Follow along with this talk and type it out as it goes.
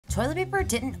Toilet paper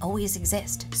didn't always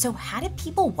exist, so how did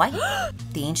people wipe?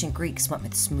 The ancient Greeks went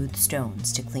with smooth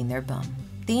stones to clean their bum.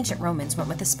 The ancient Romans went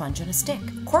with a sponge and a stick.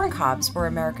 Corn cobs were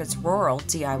America's rural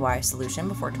DIY solution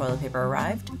before toilet paper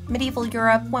arrived. Medieval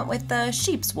Europe went with the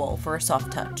sheep's wool for a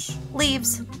soft touch.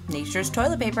 Leaves, nature's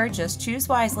toilet paper, just choose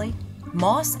wisely.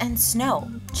 Moss and snow.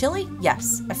 Chilly?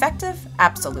 Yes. Effective?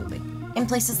 Absolutely. In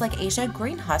places like Asia,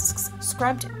 grain husks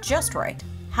scrubbed just right.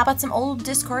 How about some old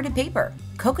discarded paper?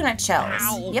 Coconut shells.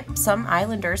 Ow. Yep, some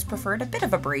islanders preferred a bit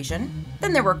of abrasion.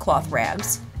 Then there were cloth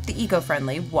rags, the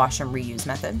eco-friendly wash and reuse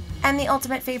method. And the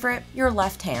ultimate favorite, your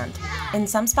left hand. In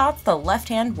some spots, the left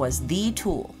hand was the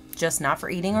tool, just not for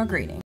eating or greeting.